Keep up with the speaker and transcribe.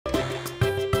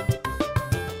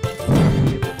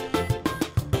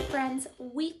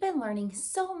We've been learning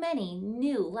so many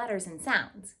new letters and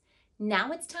sounds.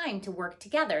 Now it's time to work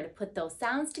together to put those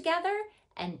sounds together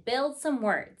and build some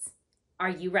words. Are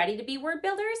you ready to be word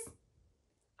builders?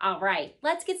 All right,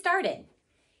 let's get started.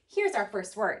 Here's our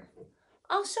first word.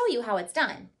 I'll show you how it's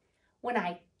done. When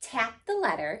I tap the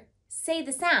letter, say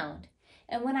the sound,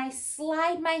 and when I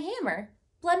slide my hammer,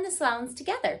 blend the sounds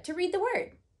together to read the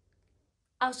word.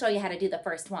 I'll show you how to do the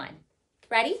first one.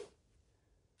 Ready?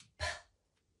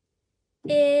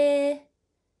 P,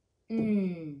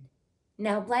 N.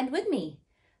 Now blend with me.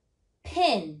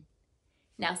 Pin.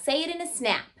 Now say it in a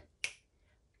snap.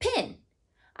 Pin.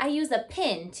 I use a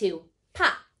pin to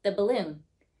pop the balloon.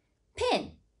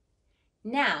 Pin.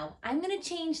 Now I'm going to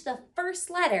change the first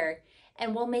letter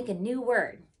and we'll make a new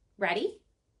word. Ready?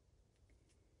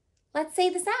 Let's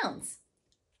say the sounds.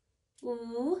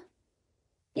 Oo,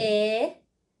 I,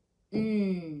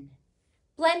 N.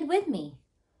 Blend with me.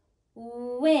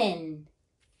 Win.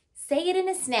 Say it in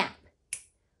a snap.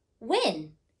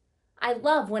 Win. I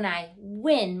love when I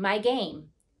win my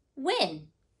game. Win.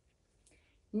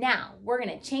 Now we're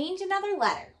going to change another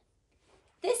letter.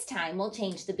 This time we'll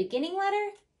change the beginning letter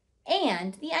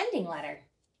and the ending letter.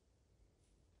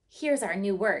 Here's our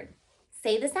new word.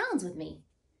 Say the sounds with me.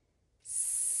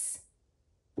 S,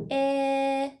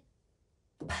 I,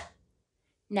 P.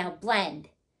 Now blend.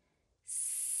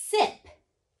 Sip.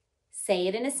 Say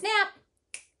it in a snap.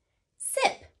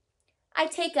 Sip. I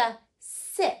take a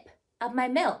sip of my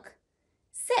milk.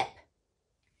 Sip.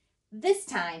 This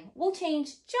time, we'll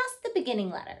change just the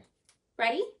beginning letter.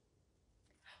 Ready?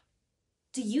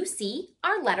 Do you see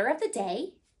our letter of the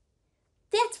day?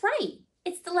 That's right.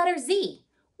 It's the letter Z.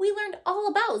 We learned all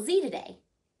about Z today.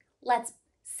 Let's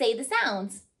say the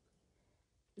sounds.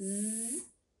 Z,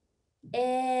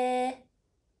 I,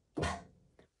 P.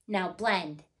 Now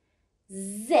blend.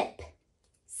 Zip.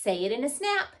 Say it in a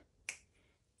snap.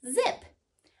 Zip.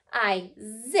 I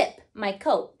zip my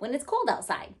coat when it's cold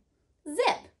outside.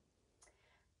 Zip.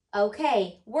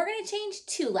 Okay, we're going to change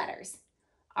two letters.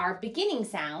 Our beginning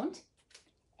sound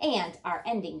and our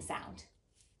ending sound.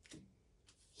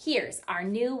 Here's our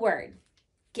new word.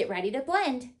 Get ready to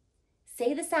blend.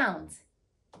 Say the sounds.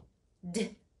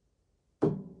 D,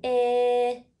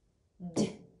 I,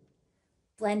 D.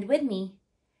 Blend with me.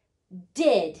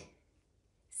 Did.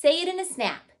 Say it in a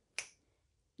snap.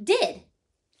 Did.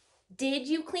 Did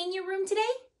you clean your room today?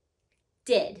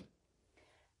 Did.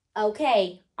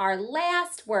 Okay, our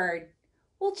last word.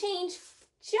 We'll change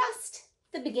just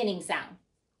the beginning sound.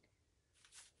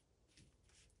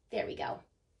 There we go.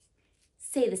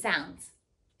 Say the sounds.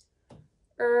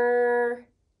 I,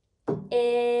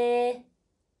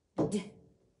 D.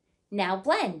 Now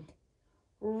blend.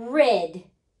 Rid.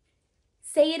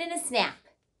 Say it in a snap.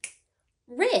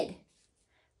 Rid.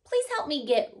 Please help me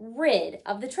get rid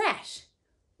of the trash.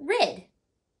 Rid.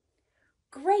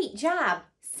 Great job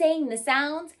saying the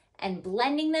sounds and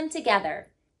blending them together.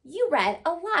 You read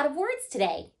a lot of words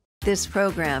today. This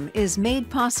program is made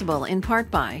possible in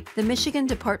part by the Michigan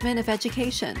Department of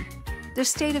Education, the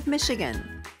State of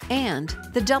Michigan, and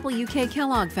the W.K.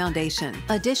 Kellogg Foundation.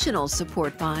 Additional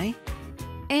support by,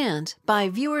 and by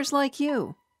viewers like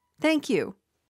you. Thank you.